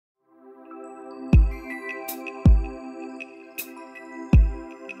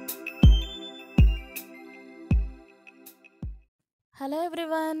Hello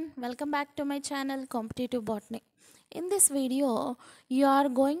everyone, welcome back to my channel Competitive Botany. In this video, you are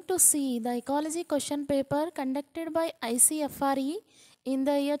going to see the ecology question paper conducted by ICFRE in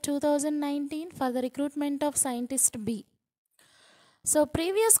the year 2019 for the recruitment of Scientist-B. So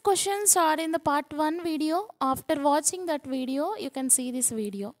previous questions are in the part 1 video. After watching that video, you can see this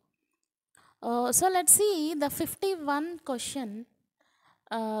video. So let's see the 51 question.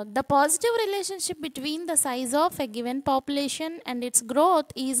 The positive relationship between the size of a given population and its growth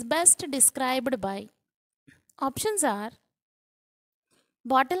is best described by. Options are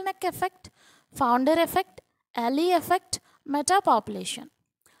bottleneck effect, founder effect, alley effect, metapopulation.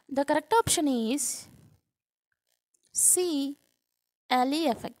 The correct option is C, alley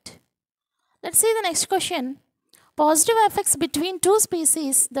effect. Let's see the next question. Positive effects between two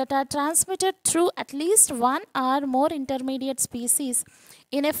species that are transmitted through at least one or more intermediate species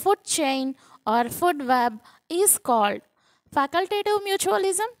in a food chain or food web is called facultative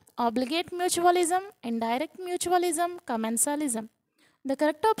mutualism, obligate mutualism, indirect mutualism, commensalism. The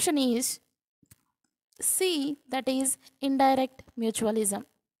correct option is C, that is indirect mutualism.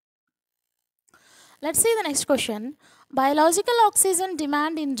 Let's see the next question. Biological oxygen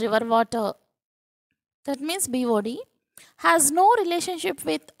demand in river water, that means BOD, has no relationship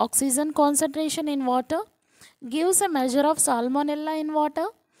with oxygen concentration in water, gives a measure of salmonella in water,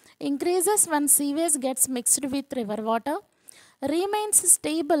 increases when sewage gets mixed with river water, remains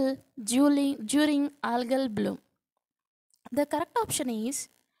stable during algal bloom. The correct option is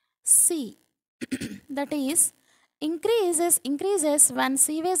C, that is increases when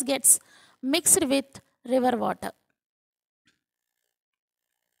sewage gets mixed with river water.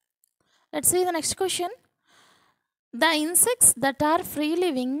 Let's see the next question. The insects that are free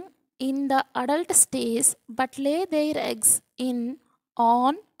living in the adult stage but lay their eggs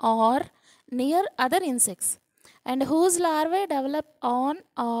on or near other insects and whose larvae develop on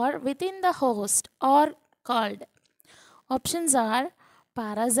or within the host are called. Options are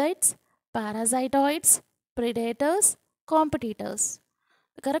parasites, parasitoids, predators, competitors.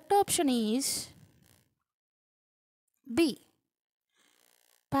 The correct option is B,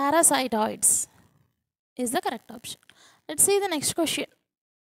 parasitoids is the correct option. Let's see the next question.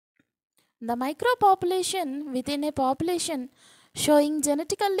 The micropopulation within a population showing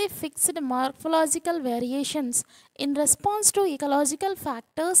genetically fixed morphological variations in response to ecological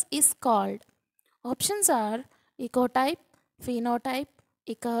factors is called. Options are ecotype, phenotype,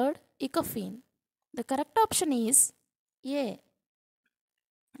 ecard, ecophene. The correct option is A,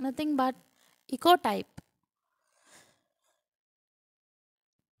 nothing but ecotype.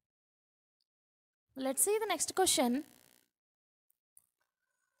 Let's see the next question.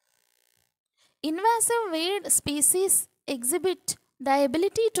 Invasive weed species exhibit the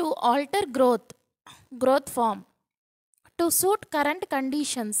ability to alter growth form to suit current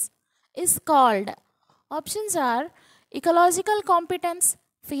conditions is called. Options are ecological competence,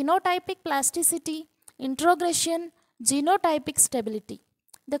 phenotypic plasticity, introgression, genotypic stability.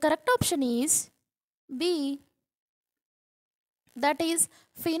 The correct option is B, that is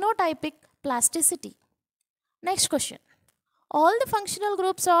phenotypic plasticity. Next question. All the functional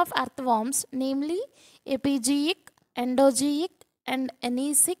groups of earthworms, namely epigeic, endogeic, and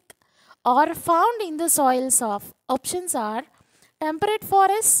anisic, are found in the soils of. Options are temperate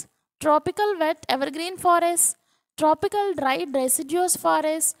forests, tropical wet evergreen forests, tropical dry deciduous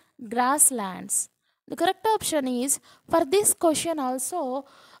forests, grasslands. The correct option is, for this question also,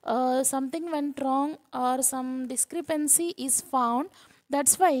 something went wrong or some discrepancy is found.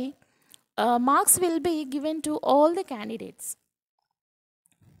 That's why marks will be given to all the candidates.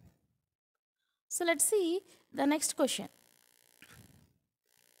 So let's see the next question.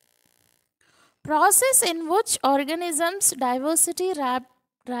 Process in which organisms diversity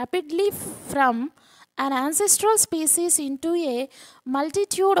rapidly from an ancestral species into a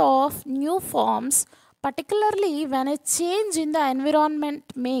multitude of new forms, particularly when a change in the environment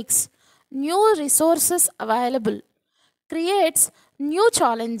makes new resources available, creates new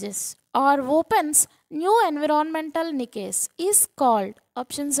challenges, or opens new environmental niches, is called.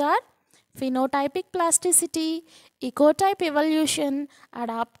 Options are phenotypic plasticity, ecotype evolution,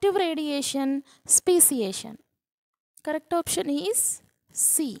 adaptive radiation, speciation. Correct option is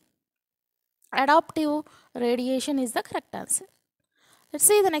C, adaptive radiation is the correct answer. Let's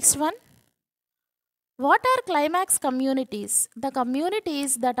see the next one. What are climax communities? The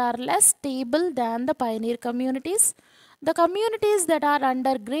communities that are less stable than the pioneer communities, the communities that are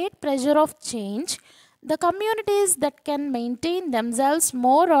under great pressure of change, the communities that can maintain themselves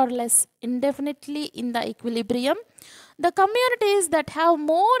more or less indefinitely in the equilibrium, the communities that have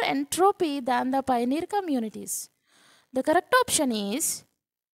more entropy than the pioneer communities. The correct option is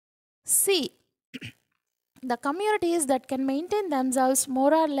C. The communities that can maintain themselves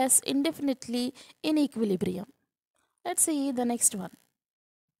more or less indefinitely in equilibrium. Let's see the next one.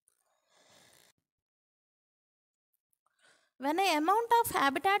 When an amount of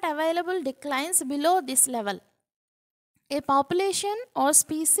habitat available declines below this level, a population or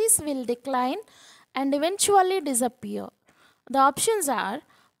species will decline and eventually disappear. The options are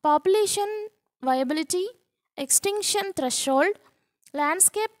population viability, extinction threshold,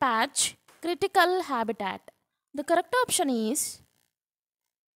 landscape patch, critical habitat. The correct option is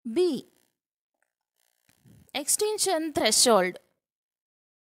B. Extinction threshold.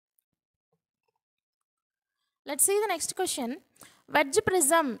 Let's see the next question. Wedge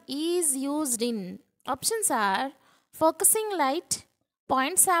prism is used in. Options are focusing light,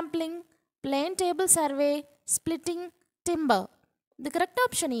 point sampling, plane table survey, splitting, timber. The correct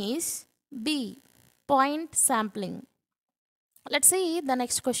option is B. Point sampling. Let's see the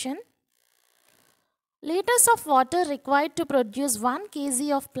next question. Liters of water required to produce 1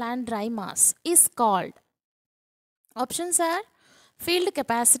 kg of plant dry mass is called. Options are field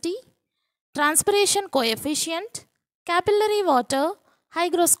capacity, transpiration coefficient, capillary water,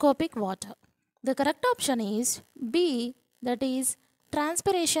 hygroscopic water. The correct option is B, that is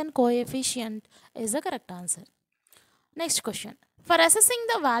transpiration coefficient is the correct answer. Next question. For assessing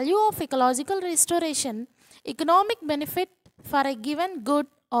the value of ecological restoration, economic benefit for a given good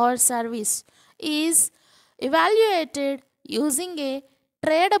or service is evaluated using a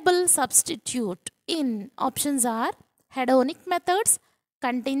tradable substitute in. Options are hedonic methods,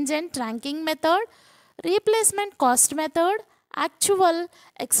 contingent ranking method, replacement cost method, actual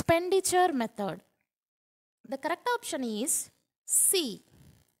expenditure method. The correct option is C.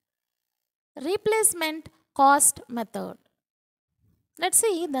 Replacement cost method. Let's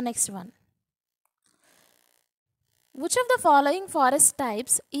see the next one. Which of the following forest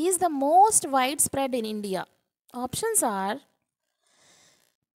types is the most widespread in India? Options are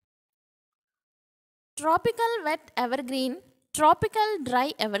tropical wet evergreen, tropical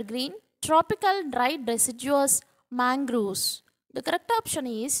dry evergreen, tropical dry deciduous, mangroves. The correct option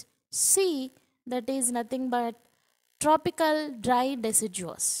is C, that is nothing but tropical dry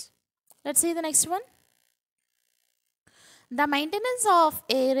deciduous. Let's see the next one. The maintenance of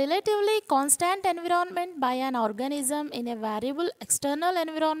a relatively constant environment by an organism in a variable external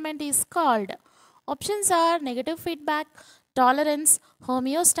environment is called. Options are negative feedback, tolerance,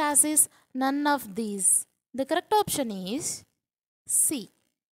 homeostasis, none of these. The correct option is C.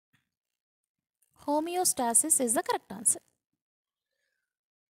 Homeostasis is the correct answer.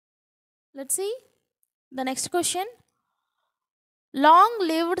 Let's see the next question.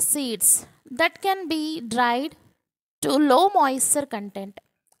 Long-lived seeds that can be dried to low moisture content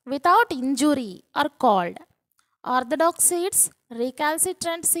without injury are called orthodox seeds,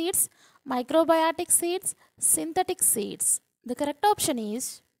 recalcitrant seeds, microbiotic seeds, synthetic seeds. The correct option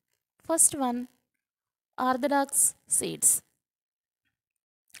is first one, orthodox seeds.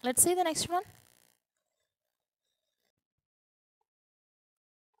 Let's see the next one.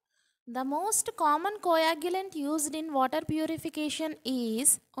 The most common coagulant used in water purification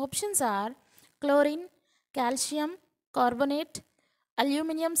is, options are chlorine, calcium carbonate,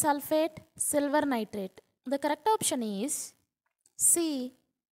 aluminum sulfate, silver nitrate. The correct option is C.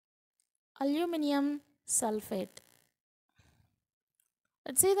 Aluminum sulfate.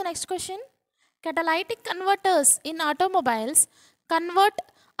 Let's see the next question. Catalytic converters in automobiles convert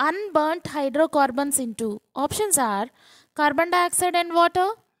unburnt hydrocarbons into. Options are carbon dioxide and water,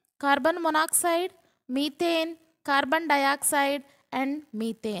 carbon monoxide, methane, carbon dioxide, and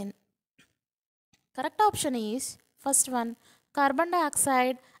methane. Correct option is first one, carbon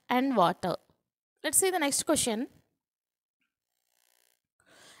dioxide and water. Let's see the next question.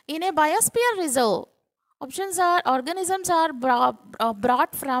 In a biosphere reserve, options are organisms are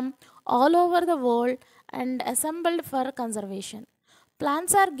brought from all over the world and assembled for conservation.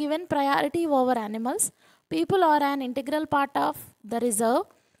 Plants are given priority over animals. People are an integral part of the reserve.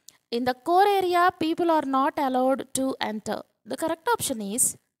 In the core area, people are not allowed to enter. The correct option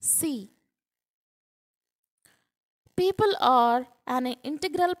is C. People are an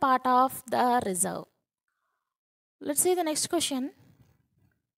integral part of the reserve. Let's see the next question.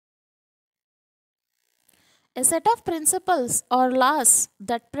 A set of principles or laws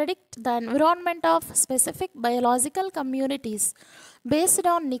that predict the environment of specific biological communities based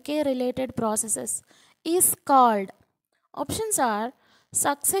on decay-related processes is called. Options are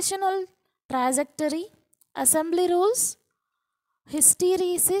successional trajectory, assembly rules,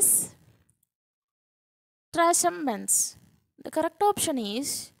 hysteresis, transhumance. The correct option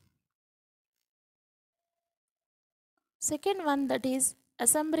is Second one, that is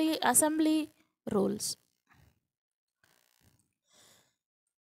assembly rules.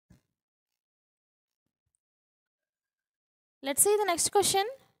 Let's see the next question.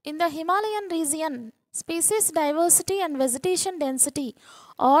 In the Himalayan region, species diversity and vegetation density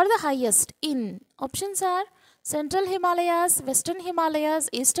are the highest in. Options are Central Himalayas, Western Himalayas,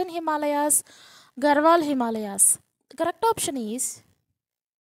 Eastern Himalayas, Garhwal Himalayas. The correct option is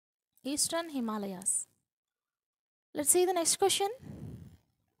Eastern Himalayas. Let's see the next question.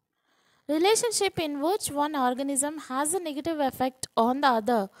 Relationship in which one organism has a negative effect on the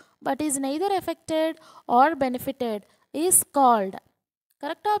other but is neither affected or benefited is called.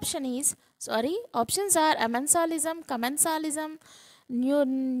 Correct option is, options are amensalism, commensalism,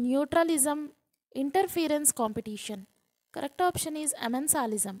 neutralism, interference competition. Correct option is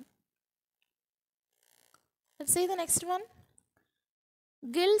amensalism. Let's see the next one.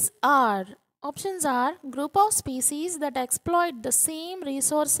 Guilds are, options are group of species that exploit the same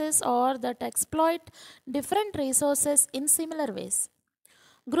resources or that exploit different resources in similar ways.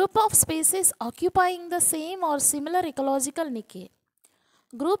 Group of species occupying the same or similar ecological niche.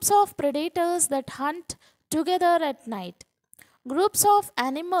 Groups of predators that hunt together at night. Groups of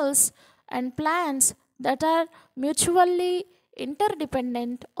animals and plants that are mutually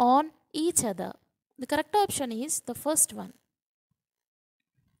interdependent on each other. The correct option is the first one.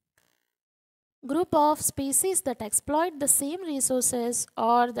 Group of species that exploit the same resources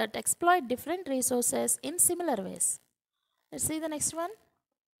or that exploit different resources in similar ways. Let's see the next one.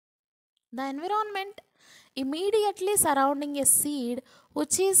 The environment immediately surrounding a seed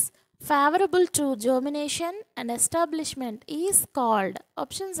which is favorable to germination and establishment is called.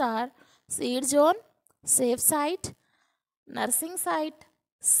 Options are seed zone, safe site, nursing site,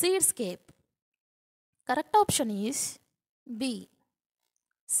 seedscape. Correct option is B.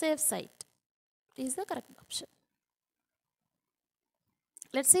 Safe site is the correct option.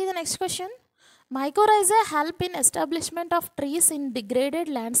 Let's see the next question. Mycorrhizae help in establishment of trees in degraded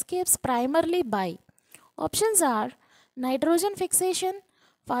landscapes primarily by. Options are nitrogen fixation,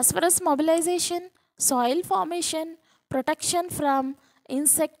 phosphorus mobilization, soil formation, protection from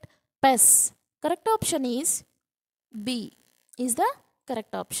insect pests. Correct option is B is the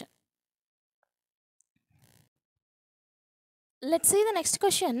correct option. Let's see the next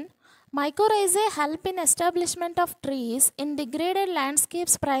question. Mycorrhizae help in establishment of trees in degraded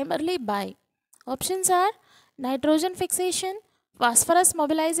landscapes primarily by. Options are nitrogen fixation, phosphorus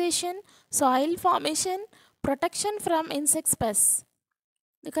mobilization, soil formation, protection from insect pests.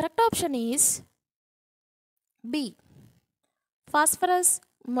 The correct option is B. Phosphorus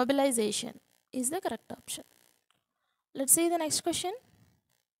mobilization is the correct option. Let's see the next question.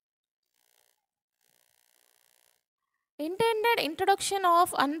 Intended introduction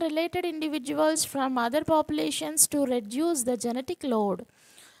of unrelated individuals from other populations to reduce the genetic load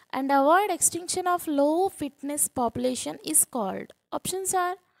and avoid extinction of low fitness population is called. Options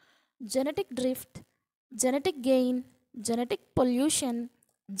are genetic drift, genetic gain, genetic pollution,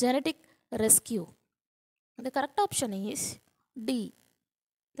 genetic rescue. The correct option is D.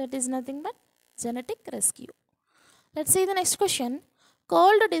 That is nothing but genetic rescue. Let's see the next question.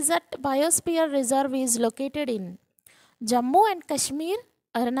 Cold Desert Biosphere Reserve is located in Jammu and Kashmir,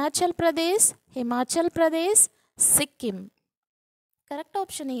 Arunachal Pradesh, Himachal Pradesh, Sikkim. Correct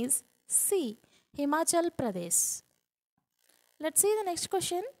option is C. Himachal Pradesh. Let's see the next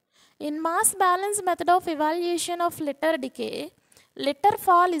question. In mass balance method of evaluation of litter decay, litter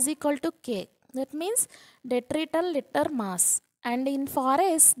fall is equal to K. That means detrital litter mass. And in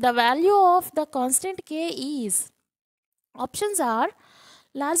forest, the value of the constant K is. Options are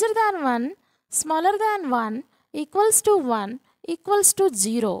larger than 1, smaller than 1, equals to 1, equals to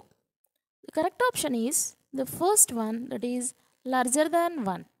 0. The correct option is the first one, that is larger than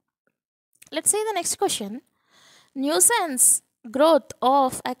 1. Let's see the next question. Nuisance growth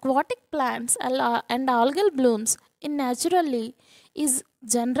of aquatic plants and algal blooms in naturally is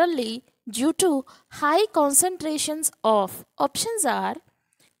generally due to high concentrations of. Options are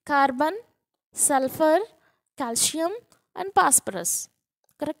carbon, sulfur, calcium and phosphorus.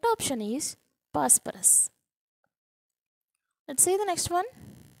 Correct option is phosphorus. Let's see the next one.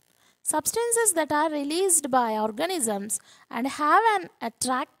 Substances that are released by organisms and have an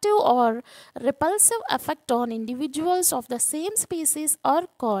attractive or repulsive effect on individuals of the same species are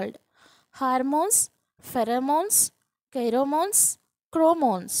called hormones, pheromones, pheromones,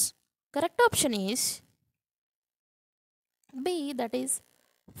 chromones. Correct option is B, that is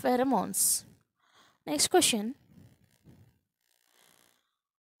pheromones. Next question.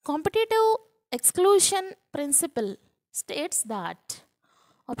 Competitive exclusion principle states that.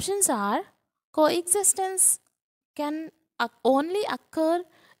 Options are coexistence can only occur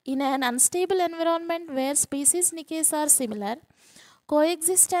in an unstable environment where species niches are similar.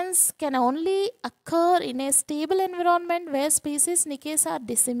 Coexistence can only occur in a stable environment where species niches are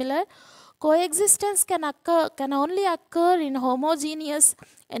dissimilar. Coexistence can only occur in homogeneous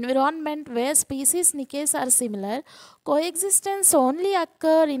environment where species niches are similar. Coexistence only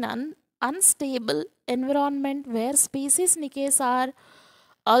occur in unstable environment where species niches are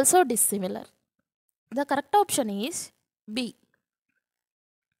also dissimilar. The correct option is B.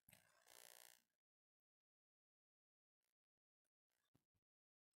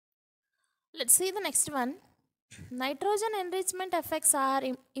 Let's see the next one. Nitrogen enrichment effects are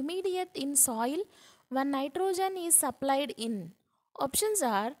immediate in soil when nitrogen is supplied in. Options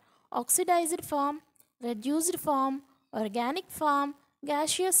are oxidized form, reduced form, organic form,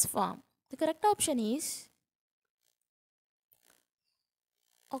 gaseous form. The correct option is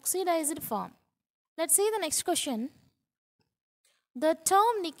oxidized form. Let's see the next question. The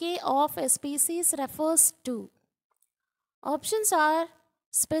term decay of a species refers to. Options are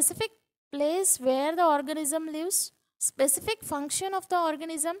specific place where the organism lives, specific function of the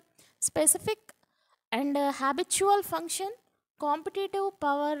organism, specific and habitual function, competitive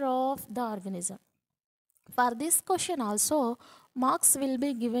power of the organism. For this question also, marks will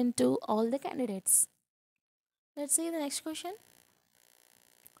be given to all the candidates. Let's see the next question.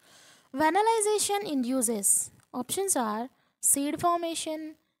 Vanillization induces. Options are seed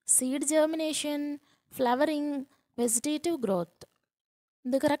formation, seed germination, flowering, vegetative growth.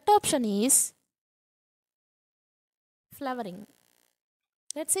 The correct option is flowering.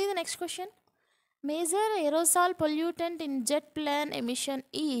 Let's see the next question. Major aerosol pollutant in jet plane emission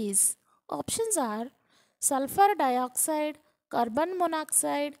is. Options are sulfur dioxide, carbon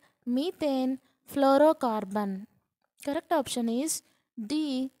monoxide, methane, fluorocarbon. Correct option is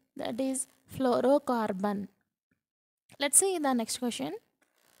D, that is fluorocarbon. Let's see the next question.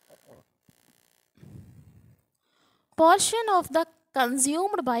 Portion of the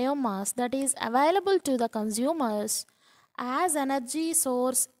consumed biomass that is available to the consumers as energy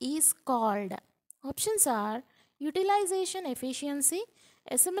source is called. Options are utilization efficiency,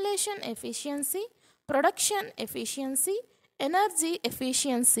 assimilation efficiency, production efficiency, energy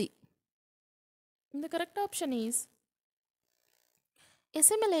efficiency. The correct option is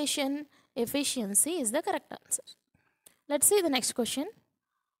assimilation efficiency is the correct answer. Let's see the next question.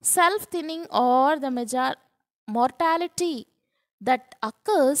 Self-thinning or the mortality that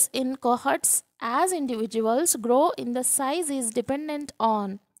occurs in cohorts as individuals grow in the size is dependent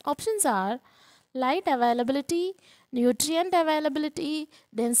on. Options are light availability, nutrient availability,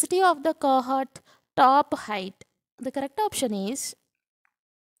 density of the cohort, top height. The correct option is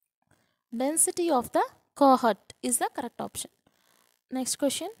density of the cohort is the correct option. Next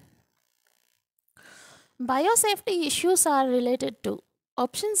question. Biosafety issues are related to.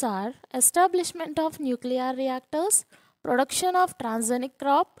 Options are establishment of nuclear reactors, production of transgenic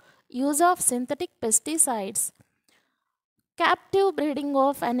crop, use of synthetic pesticides, captive breeding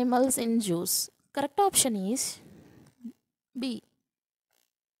of animals in zoos. Correct option is B.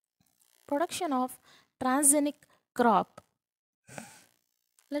 Production of transgenic crop.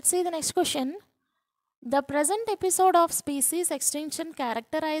 Let's see the next question. The present episode of species extinction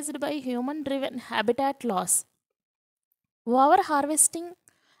characterized by human-driven habitat loss, over-harvesting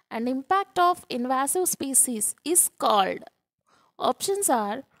and impact of invasive species is called. Options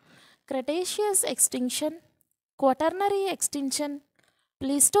are Cretaceous extinction, Quaternary extinction,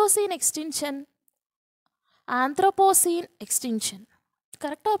 Pleistocene extinction, Anthropocene extinction.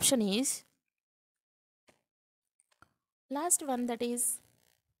 Correct option is last one, that is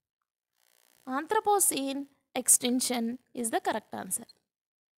Anthropocene extinction is the correct answer.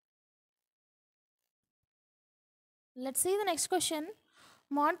 Let's see the next question.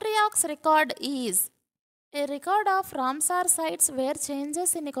 Montreux's record is a record of Ramsar sites where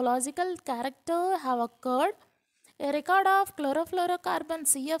changes in ecological character have occurred, a record of chlorofluorocarbon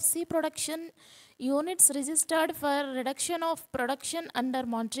CFC production units registered for reduction of production under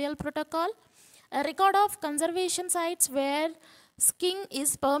Montreal Protocol, a record of conservation sites where skiing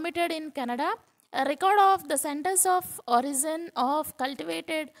is permitted in Canada, a record of the centers of origin of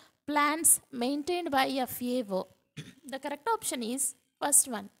cultivated plants maintained by FAO. The correct option is first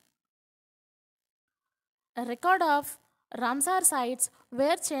one. A record of Ramsar sites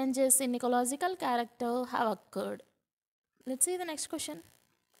where changes in ecological character have occurred. Let's see the next question.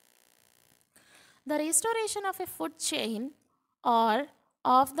 The restoration of a food chain or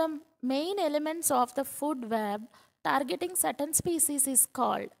of the main elements of the food web targeting certain species is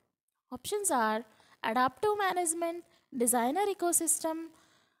called. Options are adaptive management, designer ecosystem,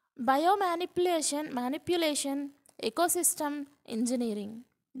 manipulation, ecosystem engineering.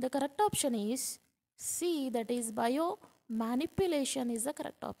 The correct option is C, that is biomanipulation is the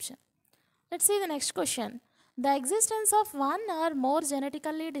correct option. Let's see the next question. The existence of one or more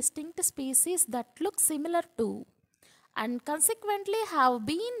genetically distinct species that look similar to and consequently have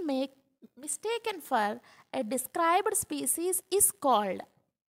been mistaken for a described species is called.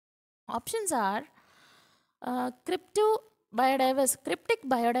 Options are cryptic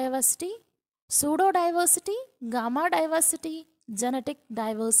biodiversity, pseudodiversity, gamma diversity, genetic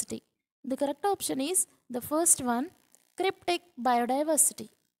diversity. The correct option is the first one, cryptic biodiversity.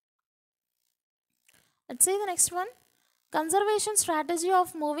 Let's see the next one. Conservation strategy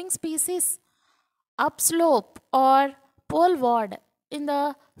of moving species upslope or poleward in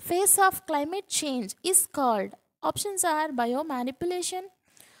the face of climate change is called. Options are biomanipulation,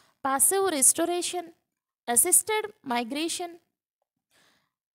 passive restoration, assisted migration,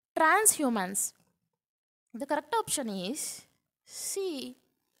 transhumance. The correct option is C,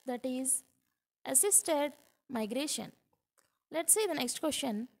 that is assisted migration. Let's see the next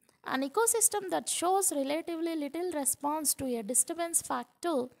question. An ecosystem that shows relatively little response to a disturbance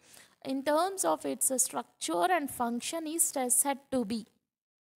factor in terms of its structure and function is said to be.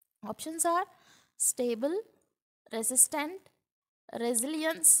 Options are stable, resistant,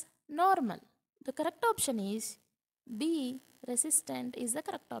 resilience, normal. The correct option is B, resistant is the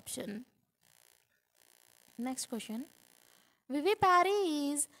correct option. Next question. Vivipary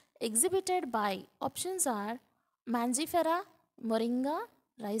is exhibited by. Options are Mangifera, Moringa,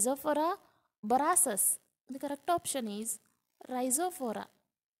 Rhizophora, Borasus. The correct option is Rhizophora.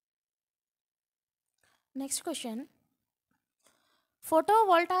 Next question.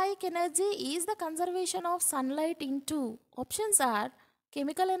 Photovoltaic energy is the conservation of sunlight into. Options are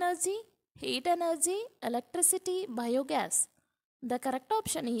chemical energy, heat energy, electricity, biogas. The correct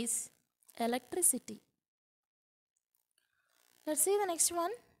option is electricity. Let's see the next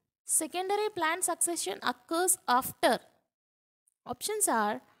one. Secondary plant succession occurs after. Options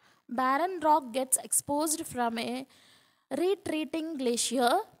are barren rock gets exposed from a retreating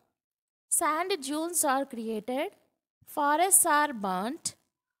glacier, sand dunes are created, forests are burnt,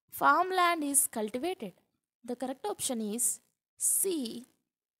 farmland is cultivated. The correct option is C,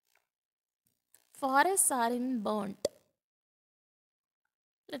 forests are burnt.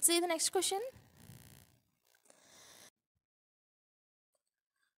 Let's see the next question.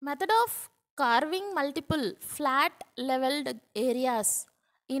 Method of carving multiple flat leveled areas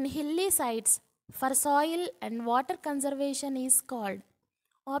in hilly sites for soil and water conservation is called.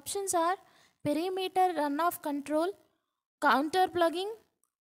 Options are perimeter runoff control, counter plugging,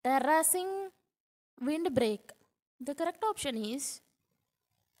 terracing, windbreak. The correct option is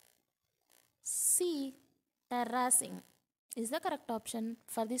C, terracing is the correct option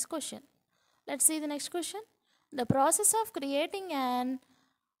for this question. Let's see the next question. The process of creating an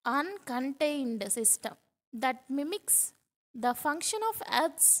uncontained system that mimics the function of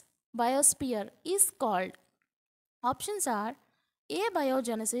Earth's biosphere is called. Options are A,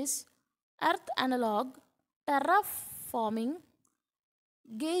 biogenesis, Earth analog, terraforming,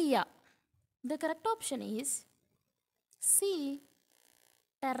 Gaia. The correct option is C,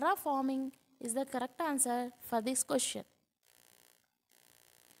 terraforming is the correct answer for this question.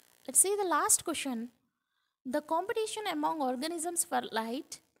 Let's see the last question. The competition among organisms for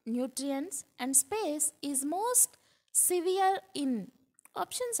light, nutrients, and space is most severe in.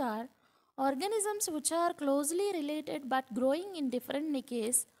 Options are organisms which are closely related but growing in different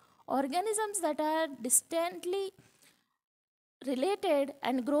niches, organisms that are distantly related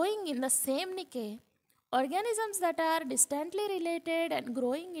and growing in the same niche, organisms that are distantly related and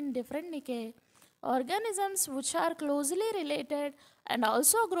growing in different niche, organisms which are closely related and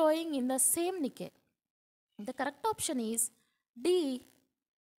also growing in the same niche. The correct option is D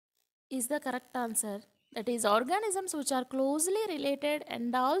is the correct answer. That is, organisms which are closely related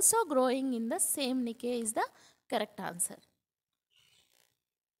and also growing in the same niche is the correct answer.